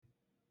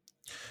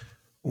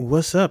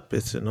What's up?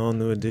 It's an all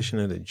new edition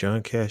of the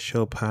John Cash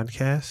Show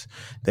podcast.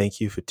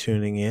 Thank you for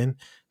tuning in.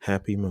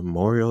 Happy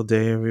Memorial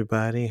Day,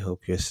 everybody.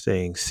 Hope you're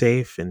staying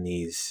safe in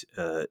these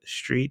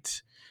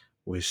streets.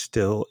 We're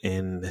still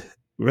in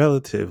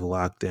relative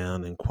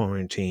lockdown and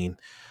quarantine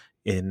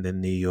in the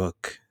New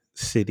York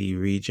City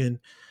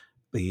region.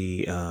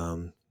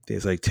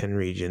 There's like 10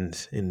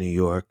 regions in New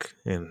York,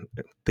 and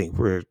I think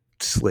we're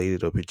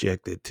slated or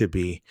projected to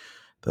be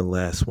the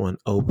last one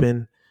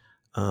open.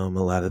 A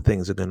lot of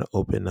things are going to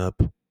open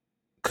up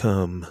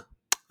come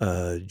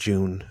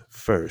June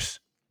 1st.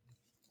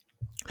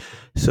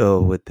 So,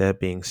 with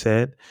that being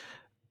said,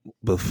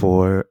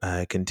 before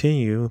I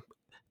continue,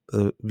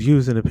 the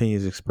views and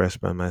opinions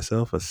expressed by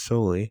myself are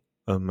solely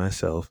of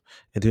myself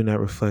and do not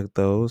reflect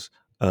those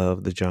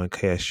of the John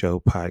Cash Show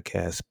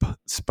podcast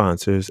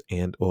sponsors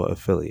and or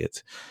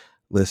affiliates.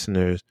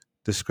 Listeners'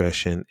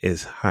 discretion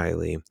is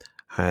highly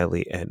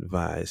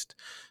advised.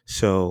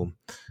 So,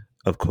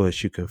 of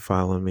course, you can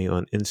follow me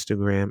on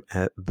Instagram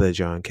at The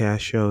John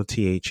Cash Show,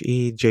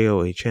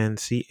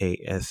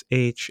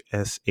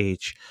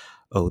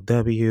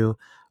 TheJohncashShow,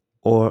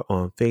 or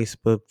on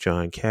Facebook,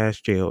 John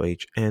Cash,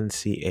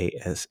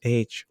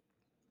 JohnCash,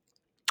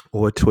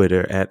 or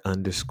Twitter at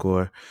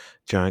 _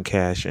 John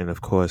Cash, and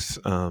of course,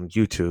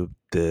 YouTube,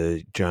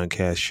 The John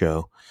Cash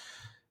Show.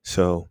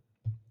 So,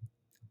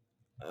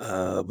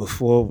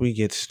 before we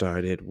get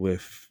started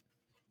with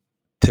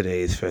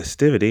today's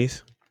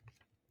festivities,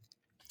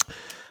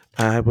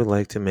 I would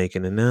like to make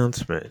an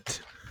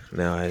announcement.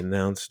 Now, I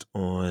announced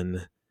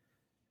on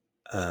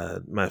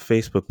my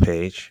Facebook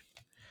page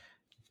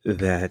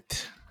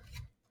that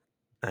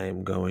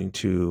I'm going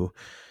to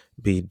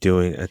be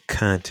doing a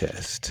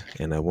contest,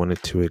 and I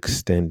wanted to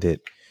extend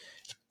it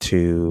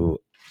to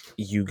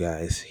you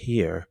guys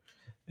here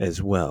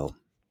as well.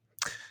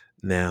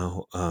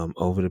 Now,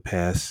 over the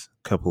past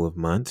couple of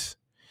months,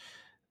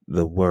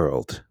 the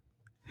world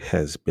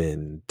has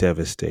been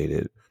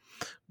devastated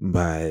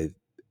by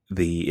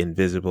the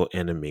invisible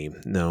enemy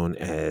known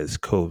as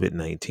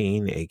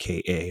COVID-19,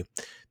 aka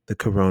the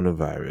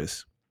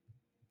coronavirus.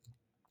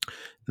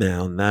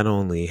 Now, not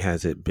only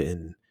has it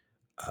been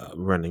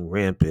running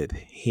rampant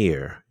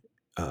here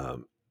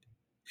um,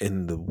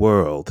 in the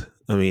world,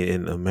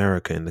 in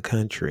America, in the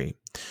country,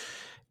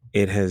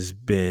 it has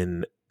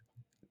been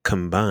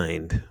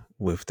combined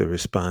with the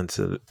response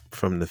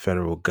from the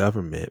federal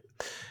government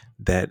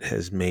that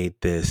has made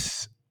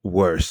this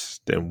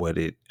worse than what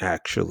it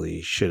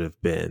actually should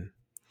have been.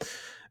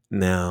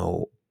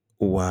 Now,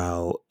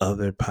 while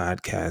other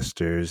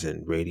podcasters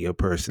and radio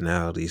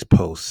personalities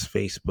post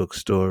Facebook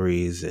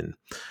stories and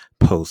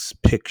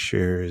post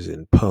pictures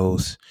and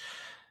post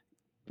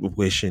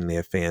wishing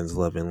their fans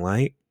love and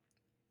light,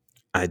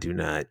 I do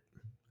not.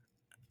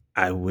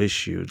 I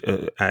want you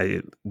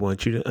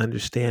to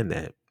understand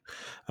that.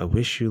 I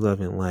wish you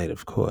love and light,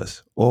 of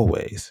course,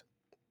 always.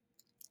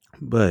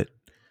 But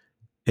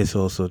it's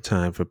also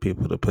time for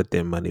people to put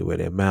their money where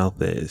their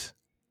mouth is.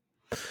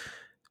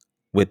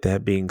 With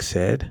that being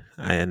said,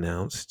 I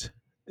announced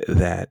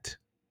that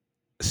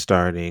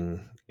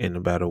starting in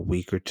about a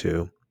week or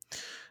two,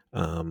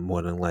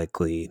 more than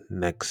likely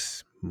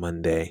next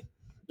Monday,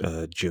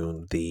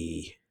 June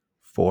the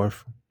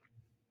 4th,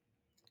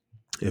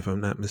 if I'm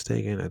not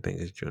mistaken. I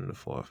think it's June the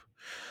 4th.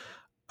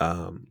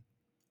 Um,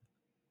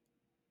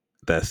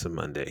 that's a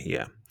Monday,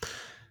 yeah.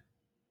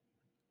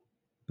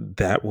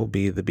 That will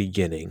be the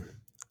beginning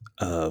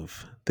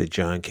of the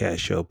John Cash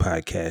Show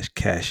podcast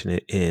Cashing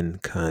It In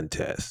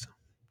contest.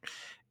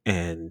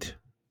 And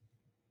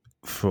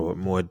for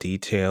more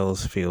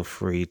details, feel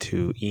free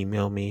to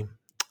email me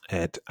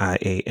at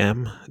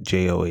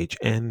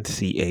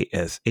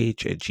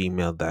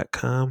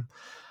iamjohncash@gmail.com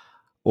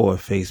or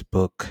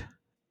Facebook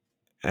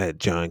at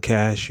John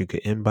Cash. You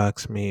can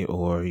inbox me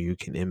or you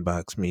can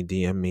inbox me,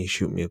 DM me,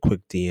 shoot me a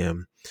quick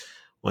DM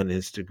on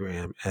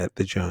Instagram at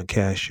The John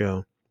Cash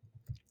Show.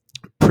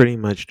 Pretty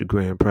much the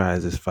grand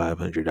prize is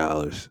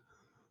 $500.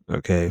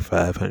 Okay,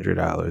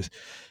 $500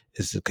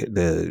 is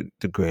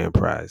the grand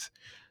prize.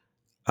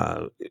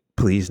 Uh,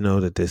 Please know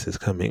that this is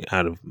coming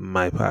out of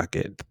my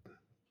pocket.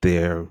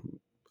 There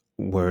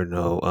were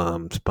no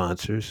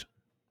sponsors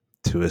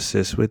to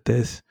assist with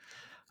this.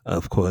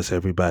 Of course,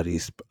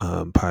 everybody's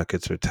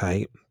pockets are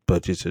tight,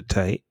 budgets are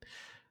tight.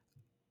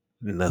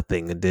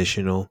 Nothing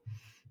additional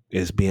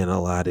is being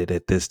allotted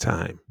at this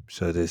time.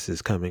 So this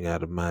is coming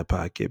out of my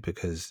pocket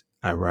because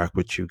I rock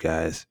with you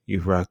guys.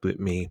 You've rocked with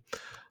me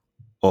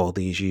all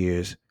these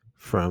years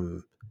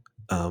from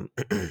um,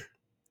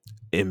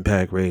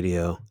 Impact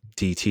Radio,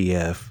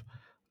 DTF,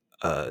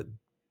 uh,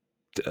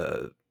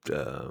 uh,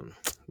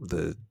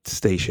 the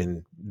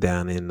station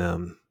down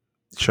in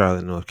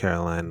Charlotte, North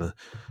Carolina,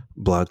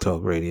 Blog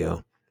Talk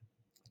Radio,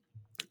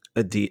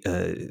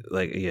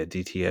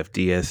 DTF,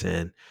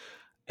 DSN,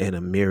 and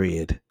a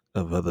myriad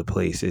of other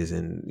places,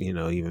 and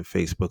even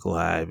Facebook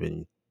Live.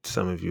 And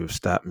some of you have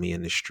stopped me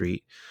in the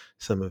street.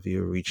 Some of you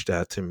have reached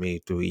out to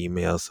me through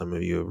email. Some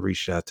of you have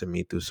reached out to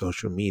me through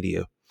social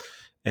media,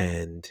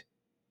 and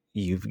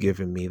you've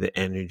given me the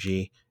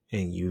energy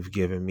and you've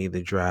given me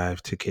the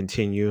drive to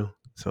continue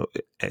So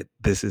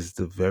this is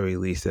the very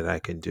least that I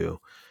can do.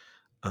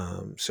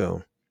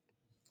 So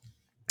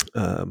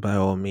by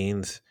all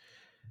means,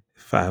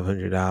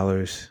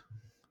 $500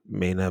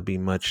 may not be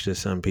much to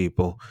some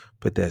people,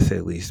 but that's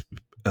at least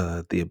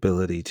the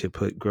ability to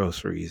put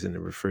groceries in the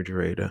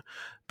refrigerator,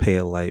 pay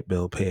a light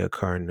bill, pay a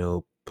car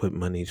note, put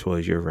money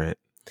towards your rent.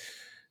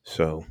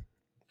 So,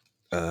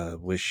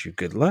 wish you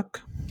good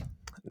luck.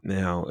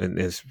 Now, and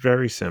it's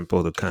very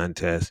simple. The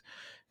contest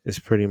is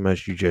pretty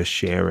much you just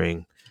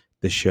sharing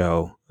the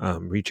show.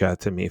 Reach out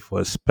to me for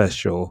a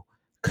special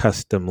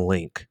custom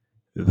link,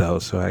 though,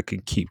 so I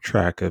can keep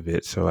track of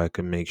it, so I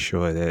can make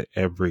sure that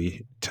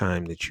every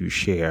time that you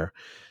share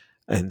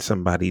and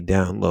somebody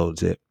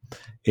downloads it,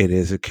 it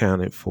is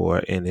accounted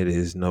for and it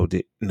is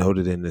noted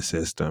in the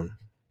system.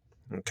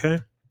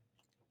 Okay.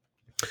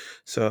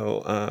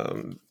 So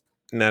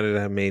now that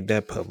I made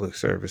that public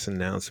service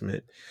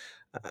announcement,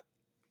 I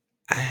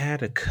I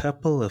had a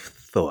couple of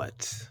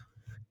thoughts,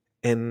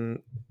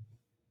 and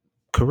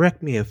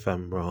correct me if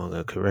I'm wrong,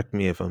 or correct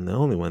me if I'm the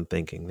only one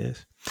thinking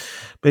this.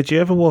 But you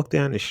ever walk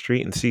down the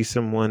street and see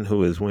someone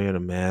who is wearing a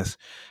mask,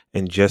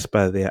 and just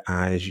by their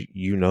eyes,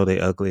 you know they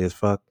ugly as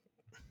fuck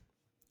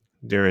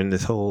during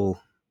this whole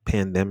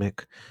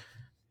pandemic?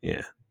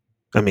 Yeah.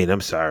 I mean,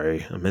 I'm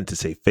sorry. I meant to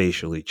say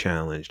facially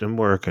challenged. I'm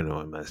working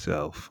on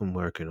myself. I'm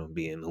working on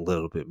being a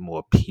little bit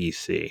more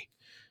PC.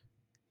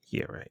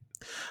 Yeah, right.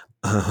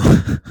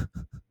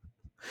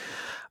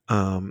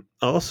 Uh,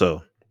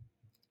 also,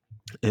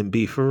 and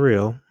be for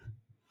real,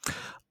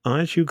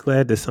 aren't you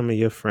glad that some of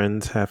your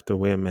friends have to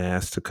wear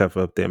masks to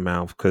cover up their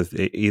mouth because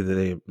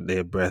either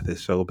their breath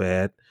is so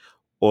bad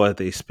or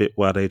they spit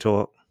while they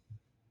talk?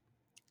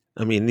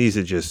 I mean, these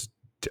are just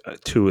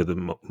two of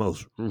the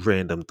most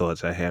random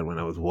thoughts I had when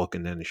I was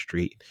walking down the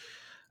street.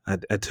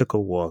 I took a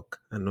walk.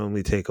 I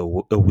normally take a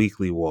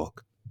weekly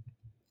walk.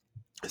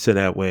 So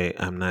that way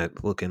I'm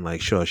not looking like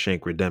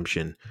Shawshank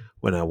Redemption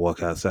when I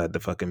walk outside the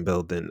fucking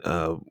building,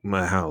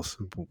 my house,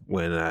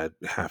 when I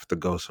have to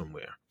go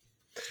somewhere.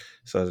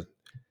 So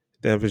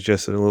that was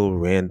just a little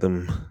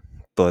random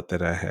thought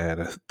that I had.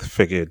 I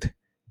figured,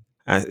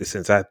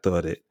 since I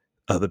thought it,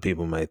 other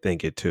people might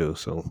think it too.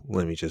 So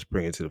let me just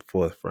bring it to the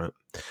forefront.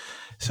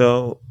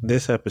 So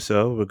this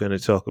episode, we're going to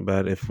talk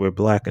about if we're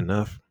black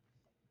enough.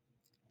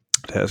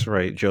 That's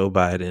right. Joe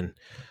Biden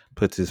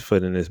puts his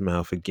foot in his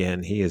mouth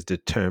again. He is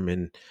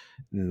determined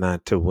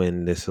not to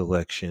win this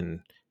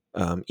election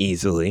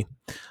easily.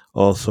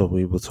 Also,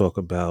 we will talk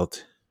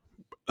about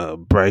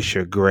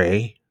Brycer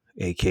Gray,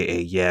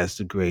 aka Yaz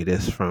the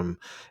Greatest from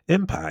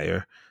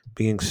Empire,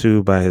 being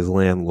sued by his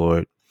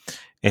landlord.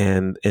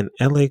 And an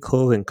LA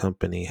clothing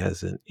company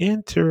has an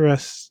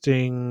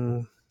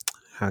interesting,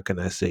 how can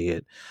I say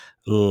it,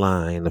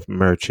 line of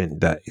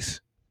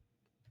merchandise.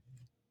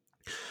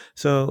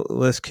 So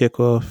let's kick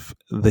off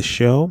the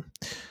show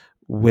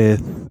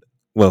with,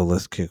 well,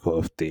 let's kick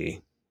off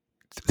the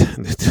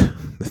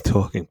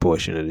talking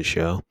portion of the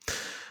show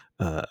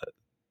uh,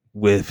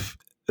 with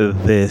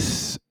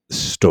this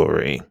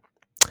story.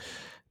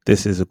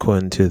 This is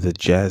according to the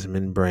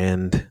Jasmine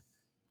Brand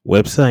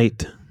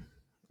website.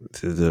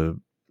 This is a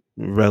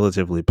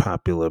relatively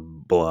popular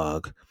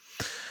blog.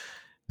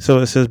 So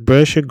it says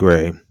Brescia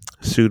Gray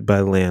sued by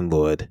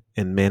landlord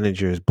and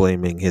managers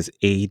blaming his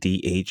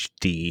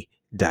ADHD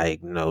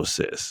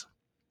diagnosis.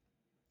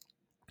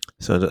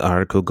 So the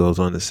article goes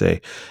on to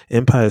say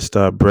Empire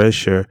star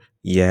Brescia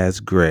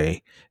Yaz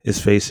Gray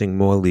is facing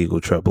more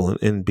legal trouble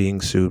and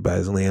being sued by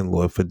his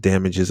landlord for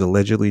damages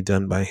allegedly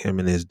done by him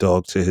and his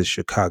dog to his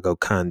Chicago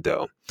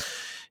condo.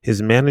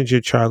 His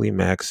manager, Charlie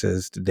Mack,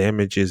 says the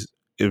damage is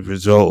a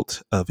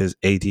result of his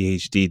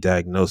ADHD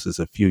diagnosis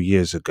a few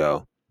years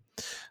ago.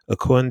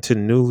 According to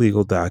new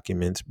legal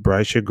documents,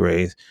 Brycia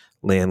Gray's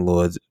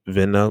landlords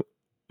Venugopal,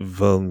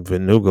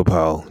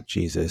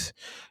 Jesus,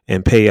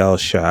 and Payal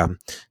Shah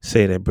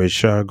say that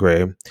Brycia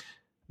Gray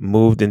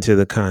moved into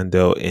the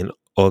condo in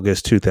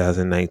August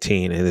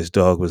 2019 and his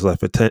dog was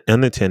left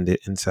unattended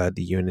inside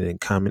the unit in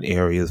common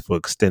areas for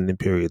extended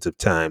periods of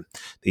time.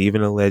 They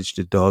even alleged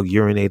the dog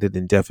urinated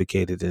and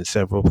defecated in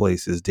several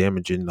places,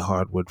 damaging the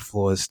hardwood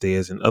floors,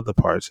 stairs, and other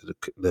parts of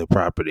the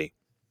property.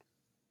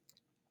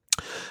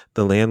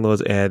 The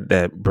landlords add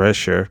that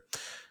Brescher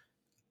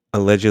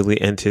allegedly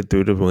entered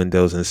through the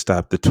windows and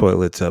stopped the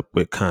toilets up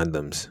with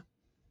condoms.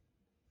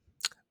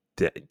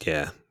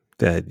 Yeah,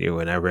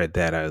 when I read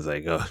that, I was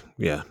like, oh,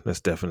 yeah, that's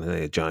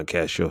definitely a John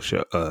Cash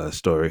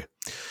story.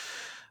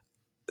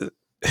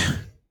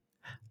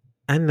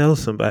 I know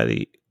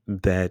somebody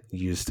that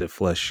used to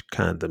flush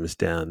condoms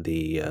down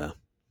the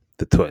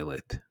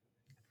toilet,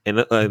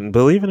 and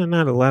believe it or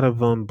not, a lot of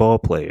ball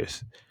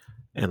players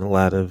and a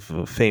lot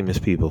of famous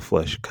people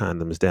flush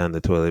condoms down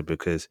the toilet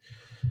because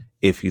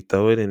if you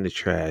throw it in the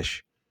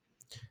trash,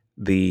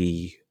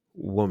 the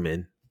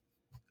woman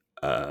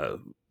uh,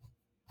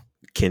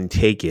 can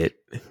take it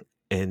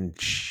and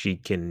she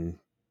can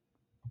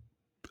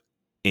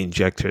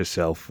inject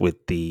herself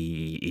with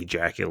the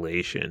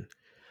ejaculation.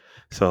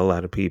 So a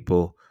lot of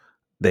people,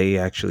 they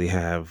actually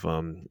have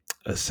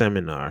a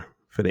seminar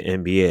for the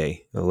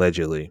NBA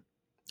allegedly,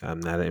 I'm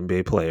not an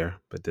NBA player,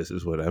 but this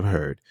is what I've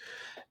heard,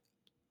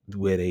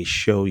 where they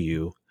show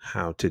you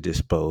how to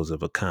dispose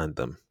of a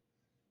condom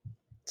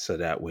so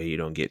that way you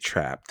don't get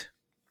trapped.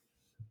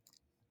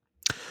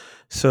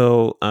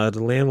 So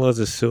the landlords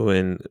are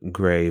suing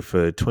Gray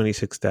for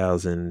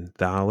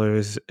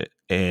 $26,000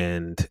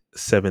 and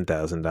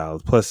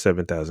 $7,000 plus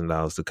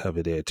 $7,000 to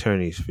cover their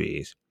attorney's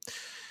fees.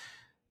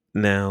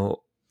 Now,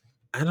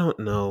 I don't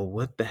know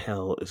what the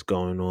hell is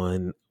going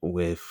on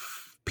with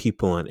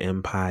people on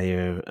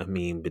Empire. I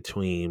mean,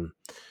 between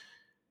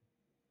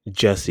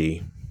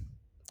Jesse,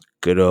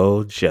 good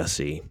old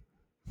Jesse,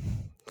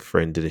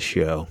 friend of the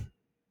show,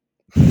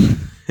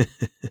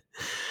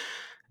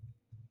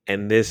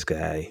 and this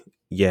guy,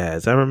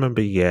 Yaz. I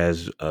remember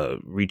Yaz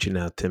reaching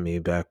out to me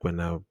back when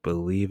I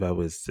believe I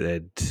was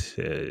at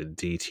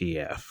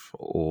DTF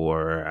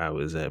or I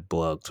was at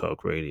Blog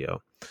Talk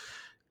Radio,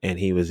 and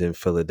he was in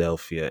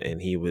Philadelphia,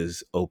 and he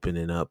was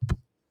opening up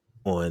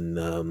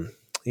on.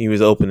 He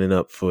was opening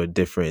up for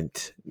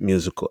different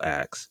musical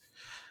acts,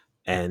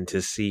 and to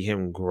see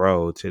him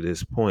grow to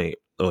this point,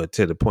 or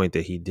to the point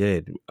that he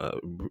did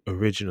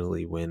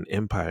originally when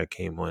Empire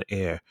came on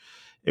air,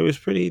 it was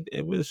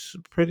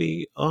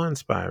pretty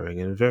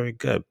awe-inspiring and very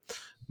good.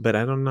 But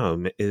I don't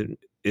know,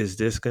 is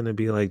this going to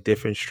be like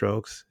Different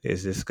Strokes?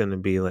 Is this going to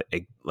be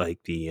like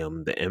the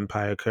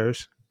Empire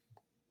Curse?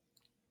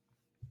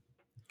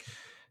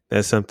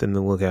 That's something to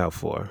look out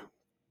for,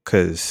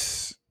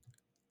 because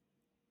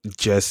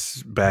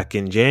just back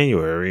in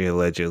January,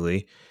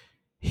 allegedly,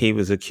 he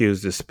was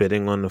accused of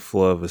spitting on the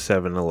floor of a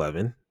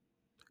 7-Eleven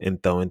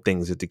and throwing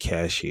things at the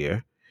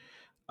cashier.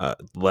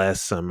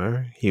 Last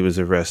summer, he was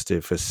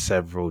arrested for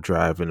several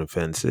driving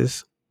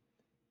offenses,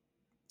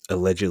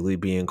 allegedly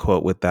being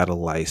caught without a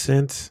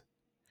license.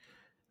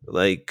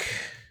 Like,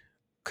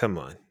 come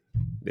on.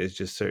 There's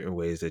just certain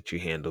ways that you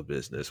handle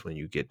business when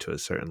you get to a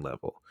certain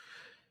level,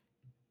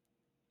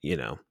 you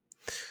know.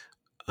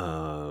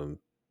 Um,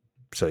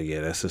 so yeah,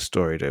 that's a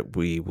story that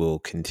we will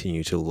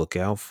continue to look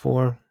out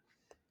for.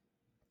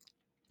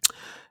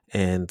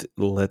 And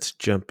let's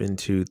jump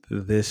into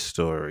this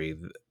story.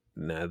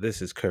 Now,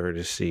 this is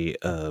courtesy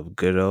of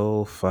good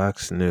old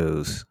Fox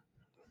News.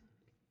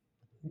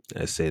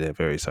 I say that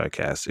very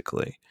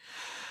sarcastically.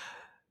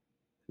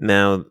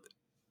 Now,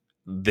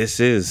 this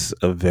is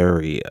a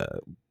very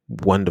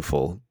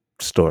wonderful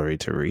story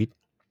to read.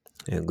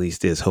 At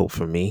least there's hope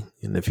for me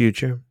in the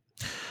future.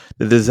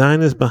 The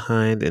designers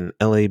behind an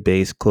LA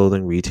based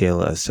clothing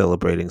retailer are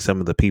celebrating some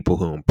of the people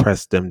who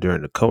impressed them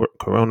during the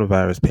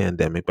coronavirus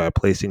pandemic by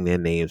placing their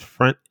names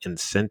front and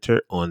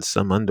center on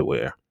some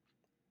underwear.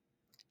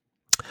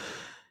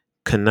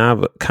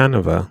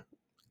 Canava,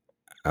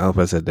 I hope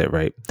I said that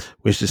right,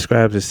 which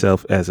describes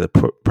itself as a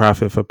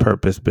profit for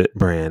purpose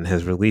brand,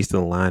 has released a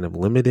line of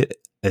limited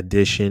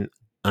edition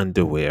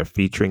underwear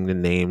featuring the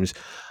names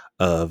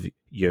of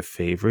your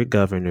favorite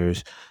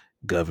governors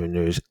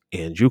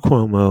Andrew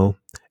Cuomo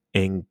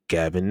and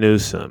Gavin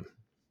Newsom,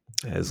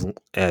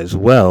 as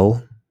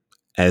well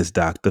as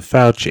Dr.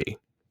 Fauci.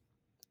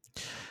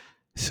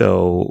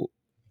 So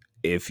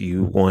if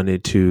you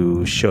wanted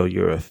to show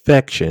your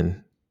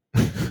affection,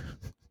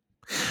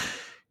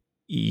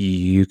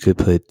 you could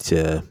put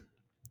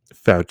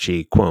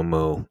Fauci,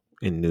 Cuomo,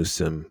 and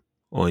Newsom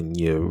on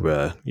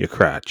your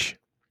crotch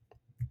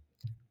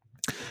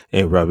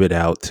and rub it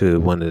out to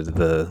one of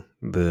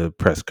the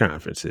press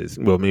conferences.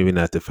 Well, maybe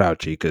not to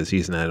Fauci because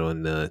he's not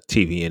on the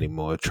TV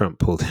anymore. Trump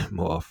pulled him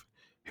off.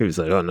 He was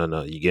like, "Oh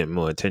no, you get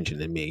more attention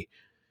than me."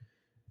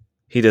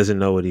 He doesn't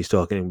know what he's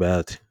talking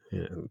about.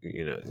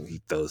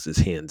 He throws his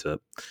hands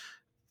up.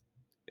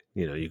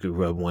 You could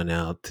rub one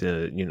out.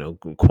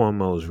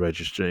 Cuomo's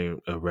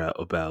registering around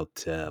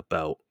about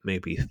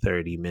maybe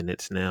 30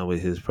 minutes now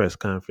with his press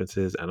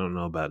conferences. I don't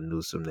know about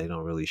Newsom. They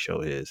don't really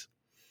show his.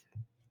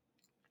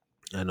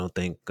 I don't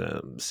think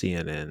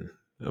CNN.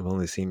 I've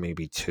only seen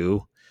maybe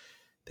two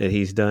that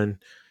he's done,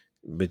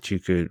 but you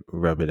could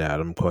rub it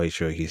out. I'm quite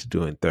sure he's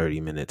doing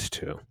 30 minutes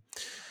too.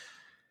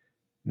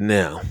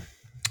 Now,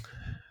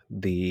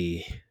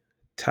 the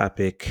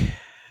topic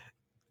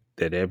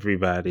that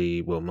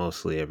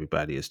mostly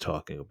everybody is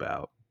talking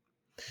about,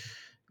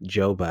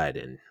 Joe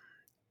Biden.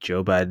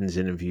 Joe Biden's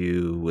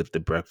interview with the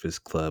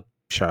Breakfast Club,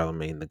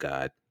 Charlemagne the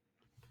God.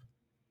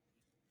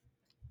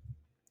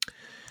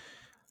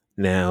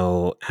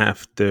 Now,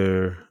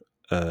 after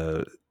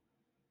a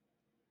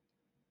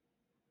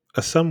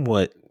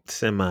somewhat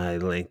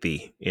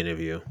semi-lengthy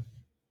interview,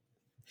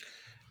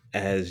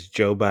 as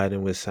Joe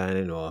Biden was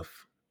signing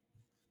off,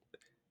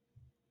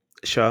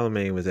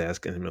 Charlemagne was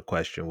asking him a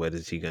question: what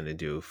is he going to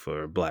do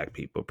for black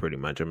people? Pretty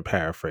much, I'm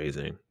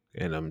paraphrasing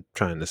and I'm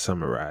trying to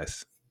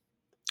summarize.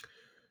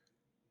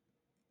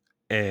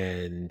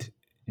 And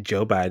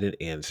Joe Biden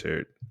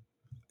answered,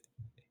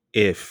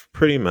 if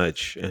pretty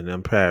much, and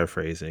I'm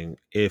paraphrasing,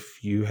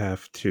 if you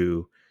have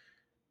to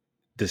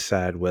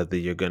decide whether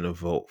you're going to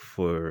vote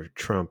for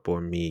Trump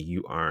or me,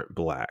 you aren't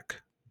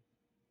black.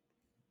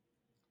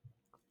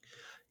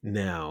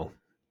 Now,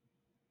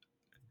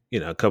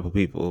 a couple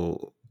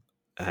people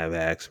have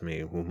asked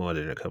me, well, more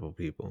than a couple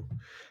people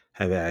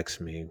have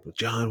asked me,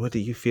 John, what do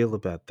you feel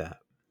about that?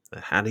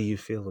 How do you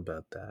feel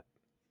about that?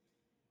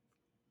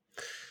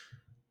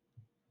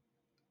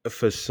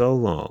 For so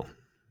long,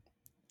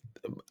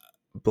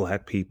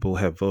 Black people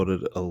have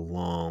voted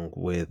along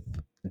with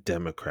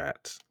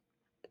Democrats,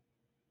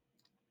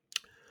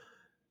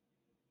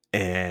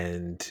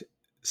 and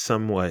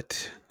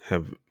somewhat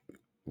have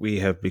we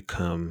have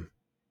become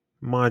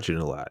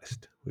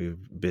marginalized. We've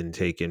been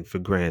taken for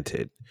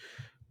granted.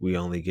 We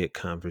only get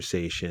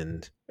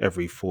conversations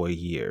every 4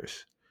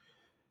 years.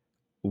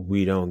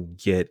 We don't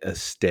get a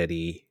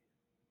steady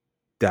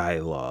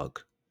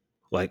dialogue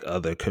like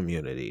other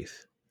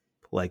communities,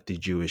 like the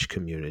Jewish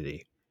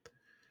community,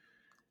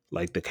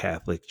 like the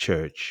Catholic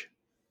Church,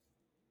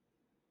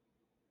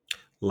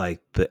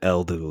 like the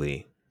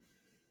elderly.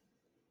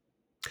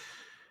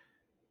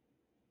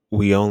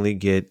 We only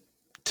get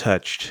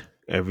touched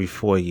every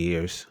 4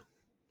 years.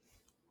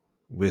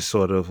 We're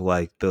sort of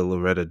like the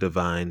Loretta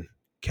Devine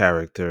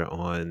character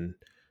on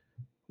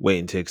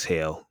Waiting to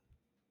Exhale.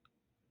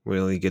 We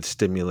only get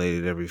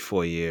stimulated every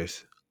 4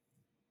 years.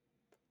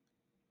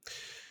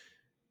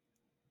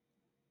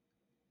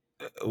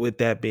 With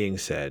that being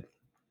said,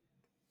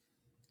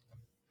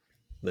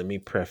 let me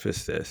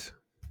preface this.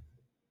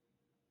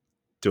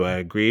 Do I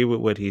agree with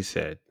what he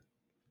said?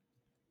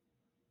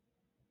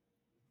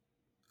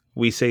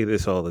 We say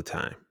this all the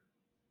time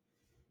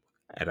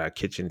at our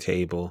kitchen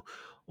table,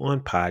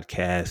 on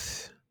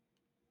podcasts,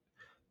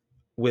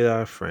 with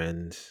our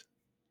friends,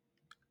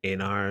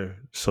 in our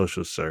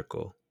social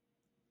circle.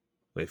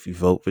 If you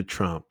vote for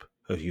Trump,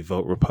 if you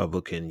vote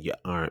Republican, you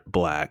aren't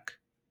Black.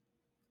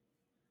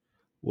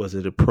 Was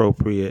it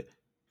appropriate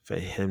for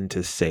him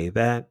to say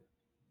that?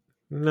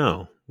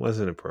 No,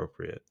 wasn't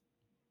appropriate.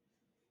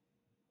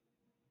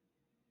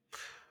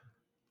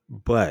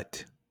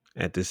 But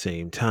at the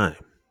same time,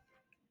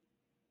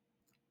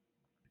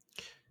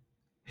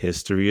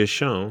 history has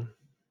shown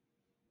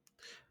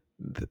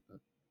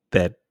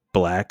that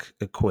Black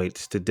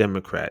equates to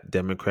Democrat,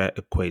 Democrat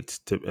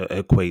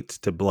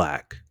equates to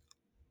Black,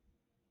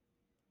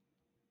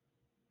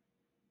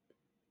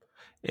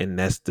 and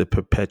that's the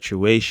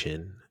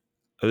perpetuation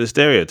of the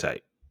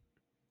stereotype.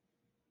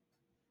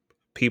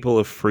 People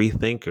are free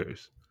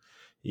thinkers.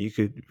 You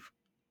could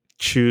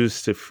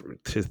choose to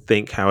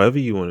think however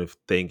you want to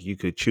think. You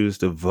could choose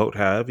to vote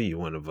however you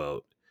want to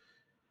vote.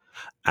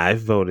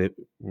 I've voted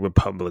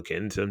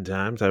Republican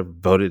sometimes. I've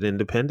voted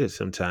Independent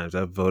sometimes.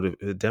 I've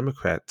voted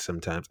Democrat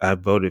sometimes.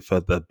 I've voted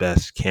for the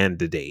best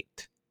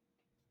candidate.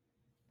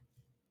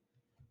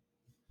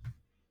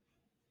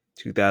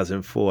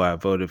 2004, I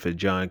voted for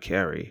John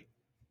Kerry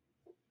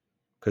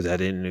because I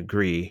didn't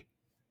agree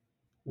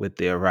with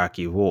the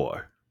Iraqi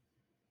war.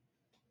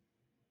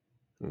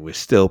 We're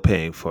still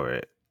paying for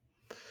it.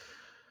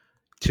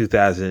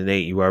 2008,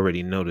 you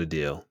already know the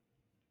deal.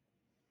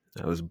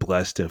 I was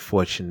blessed and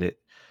fortunate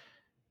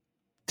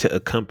to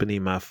accompany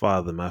my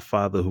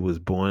father who was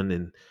born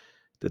in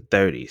the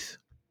 30s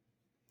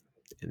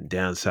in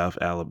down South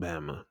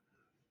Alabama.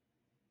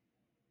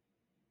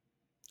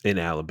 In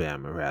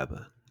Alabama,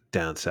 rather.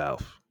 Down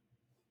South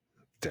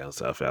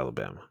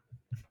Alabama.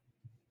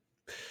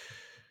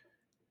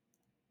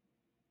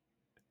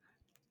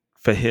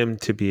 For him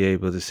to be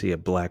able to see a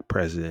Black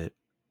president,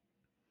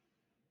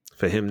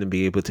 for him to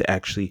be able to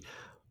actually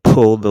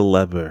pull the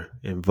lever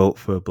and vote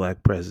for a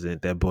Black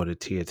president, that brought a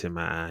tear to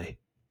my eye.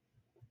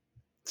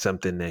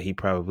 Something that he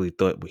probably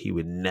thought he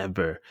would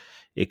never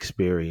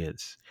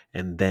experience.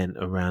 And then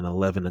around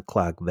 11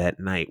 o'clock that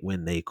night,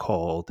 when they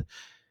called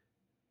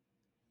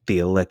the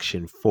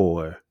election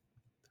for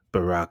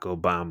Barack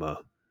Obama,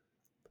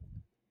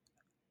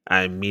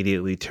 I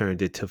immediately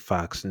turned it to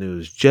Fox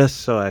News just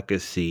so I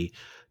could see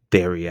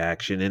their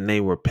reaction. And they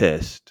were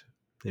pissed.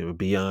 They were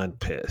beyond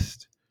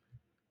pissed.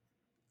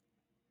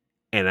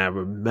 And I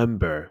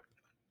remember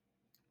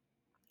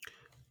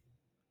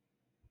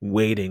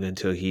waiting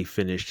until he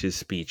finished his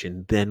speech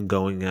and then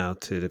going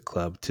out to the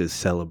club to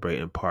celebrate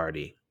and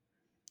party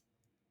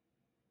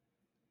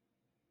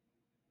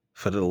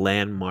for the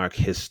landmark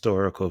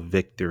historical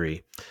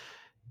victory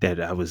that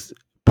I was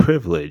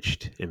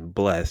privileged and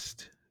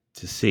blessed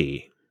to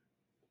see.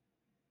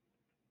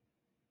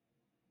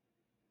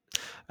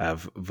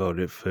 I've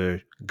voted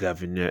for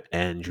Governor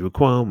Andrew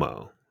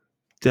Cuomo,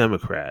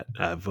 Democrat.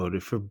 I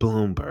voted for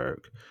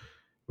Bloomberg,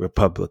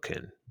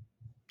 Republican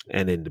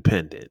and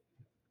Independent.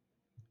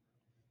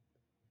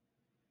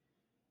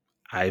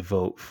 I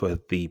vote for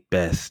the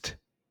best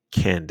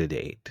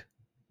candidate.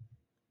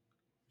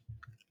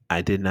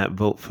 I did not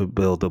vote for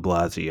Bill de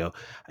Blasio.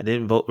 I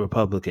didn't vote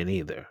Republican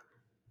either.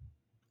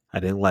 I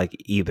didn't like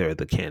either of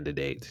the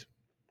candidates.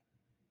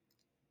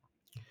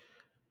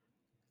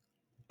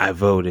 I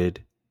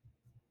voted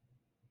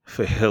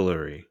for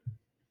Hillary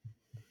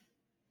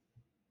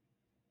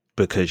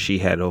because she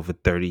had over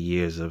 30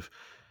 years of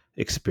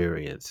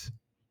experience.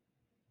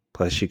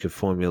 Plus, she could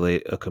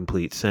formulate a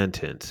complete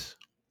sentence.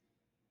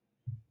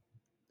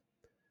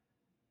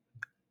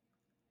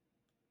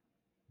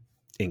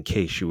 In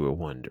case you were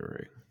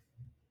wondering.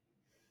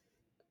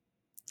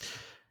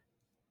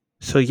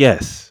 So,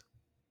 yes,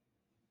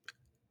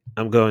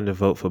 I'm going to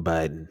vote for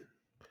Biden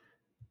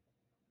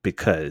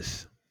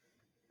because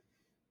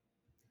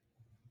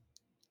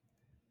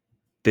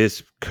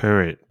this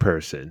current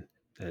person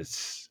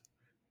that's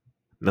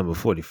number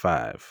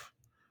 45,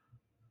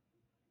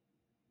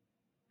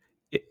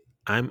 it,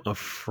 I'm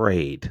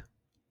afraid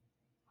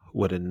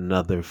what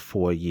another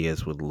 4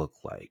 years would look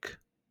like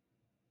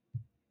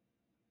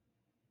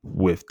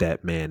with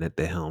that man at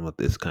the helm of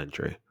this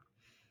country.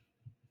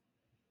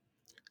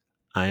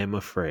 I am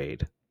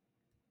afraid.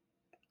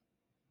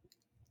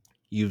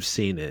 You've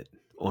seen it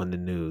on the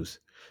news.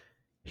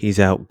 He's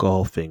out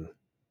golfing.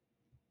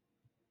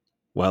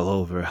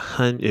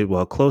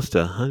 Close to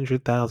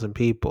 100,000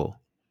 people.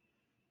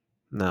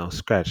 No,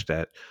 scratch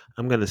that.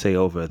 I'm going to say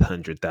over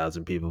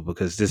 100,000 people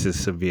because this is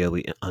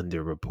severely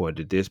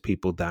underreported. There's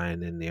people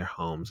dying in their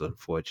homes,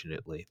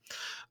 unfortunately,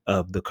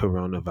 of the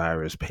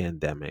coronavirus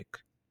pandemic.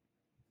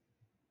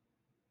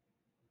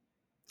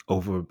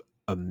 Over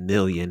a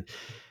million,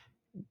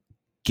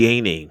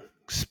 gaining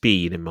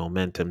speed and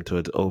momentum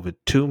towards over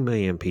 2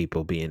 million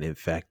people being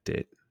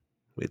infected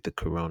with the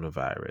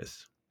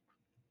coronavirus.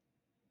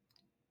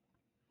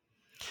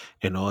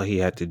 And all he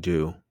had to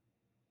do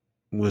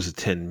was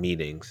attend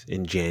meetings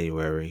in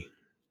January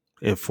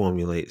and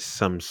formulate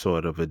some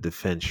sort of a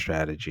defense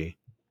strategy.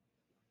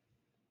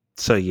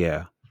 So,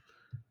 yeah,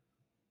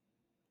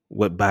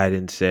 what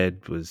Biden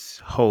said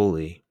was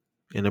wholly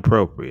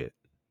inappropriate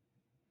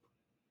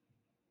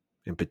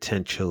and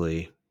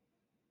potentially,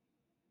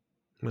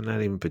 well,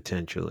 not even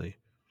potentially,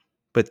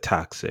 but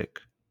toxic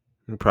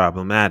and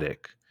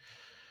problematic.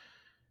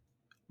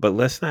 But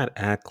let's not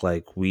act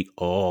like we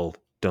all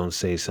don't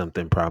say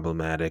something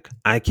problematic.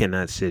 I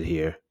cannot sit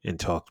here and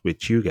talk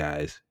with you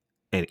guys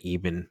and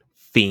even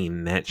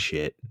fiend that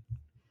shit.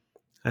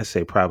 I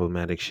say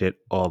problematic shit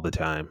all the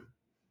time.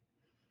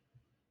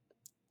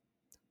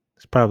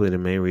 It's probably the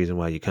main reason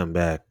why you come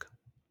back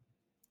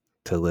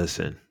to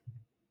listen.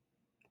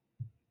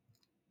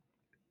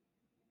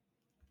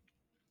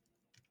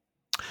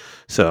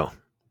 So,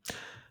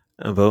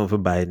 I'm voting for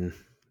Biden.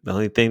 The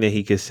only thing that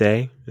he could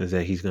say is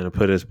that he's going to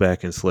put us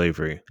back in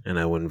slavery, and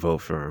I wouldn't vote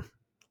for him.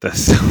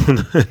 That's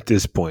at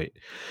this point.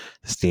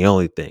 It's the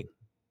only thing.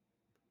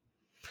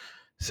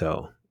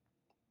 So,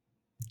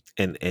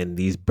 and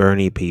these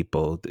Bernie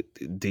people,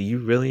 do you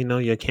really know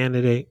your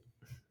candidate?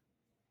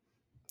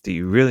 Do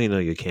you really know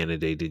your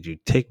candidate? Did you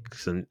take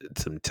some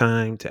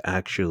time to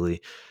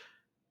actually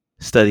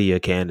study your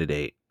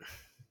candidate?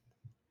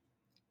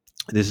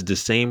 This is the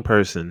same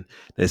person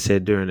that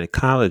said during a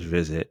college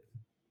visit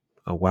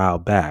a while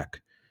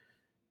back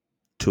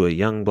to a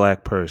young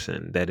black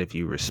person that if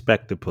you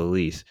respect the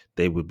police,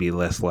 they would be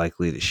less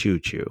likely to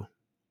shoot you.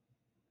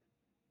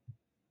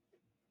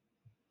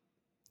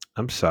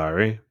 I'm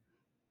sorry.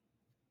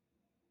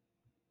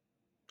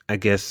 I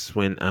guess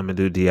when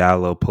Amadou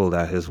Diallo pulled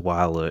out his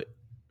wallet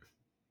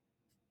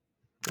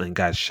and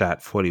got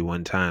shot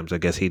 41 times, I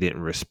guess he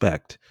didn't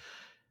respect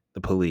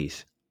the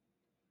police.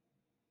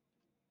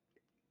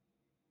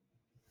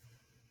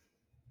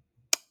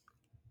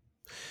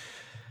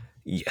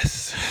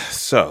 Yes.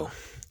 So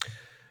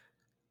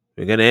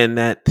we're gonna end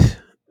that.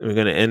 We're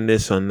gonna end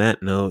this on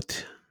that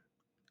note.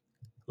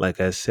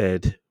 Like I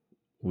said,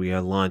 we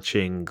are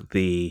launching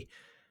the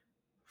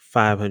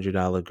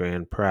 $500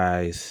 grand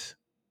prize,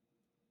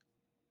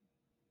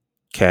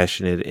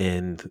 cashing it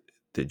in,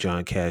 the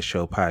John Cash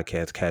Show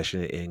podcast,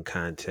 cashing it in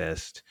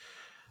contest.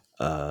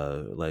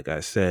 Like I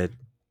said,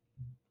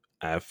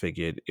 I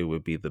figured it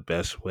would be the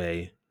best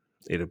way.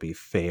 It'll be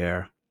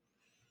fair.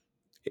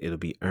 It'll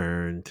be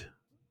earned.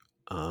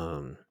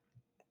 Um,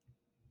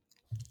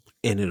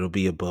 and it'll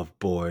be above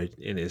board.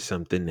 And it's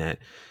something that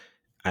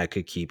I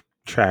could keep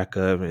track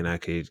of and I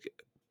could,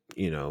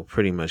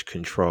 pretty much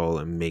control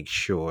and make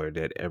sure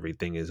that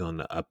everything is on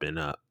the up and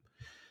up.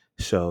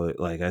 So,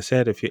 like I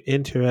said, if you're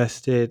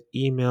interested,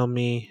 email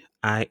me,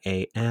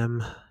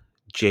 IAMJOHNCASH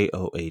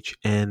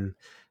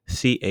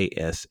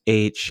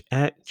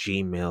at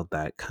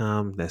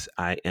gmail.com. That's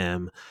I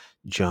am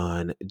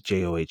John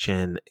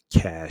JOHN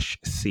Cash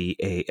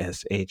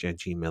CASH at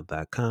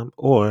gmail.com.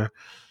 Or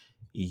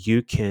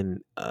you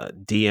can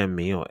DM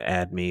me or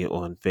add me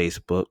on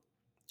Facebook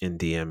and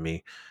DM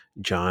me,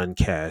 John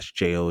Cash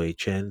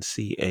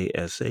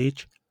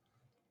JOHNCASH.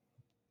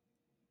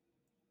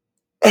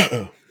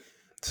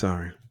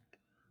 Sorry.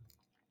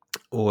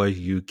 Or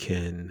you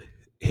can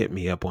hit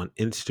me up on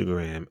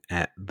Instagram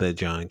at the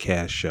John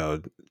Cash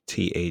Show,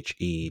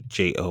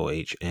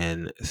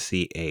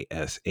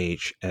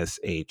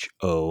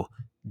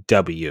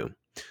 TheJohnCashShow.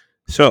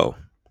 So,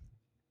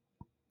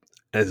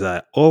 as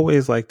I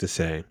always like to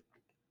say,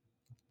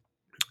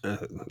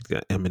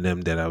 got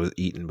Eminem that I was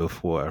eating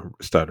before I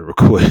started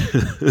recording,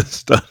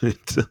 starting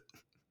to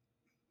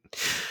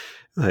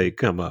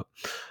come up.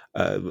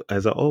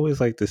 As I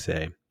always like to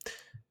say,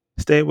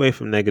 stay away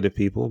from negative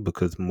people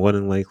because more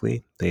than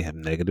likely they have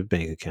negative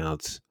bank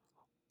accounts.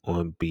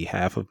 On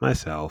behalf of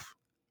myself,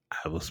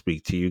 I will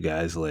speak to you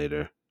guys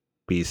later.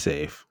 Be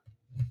safe.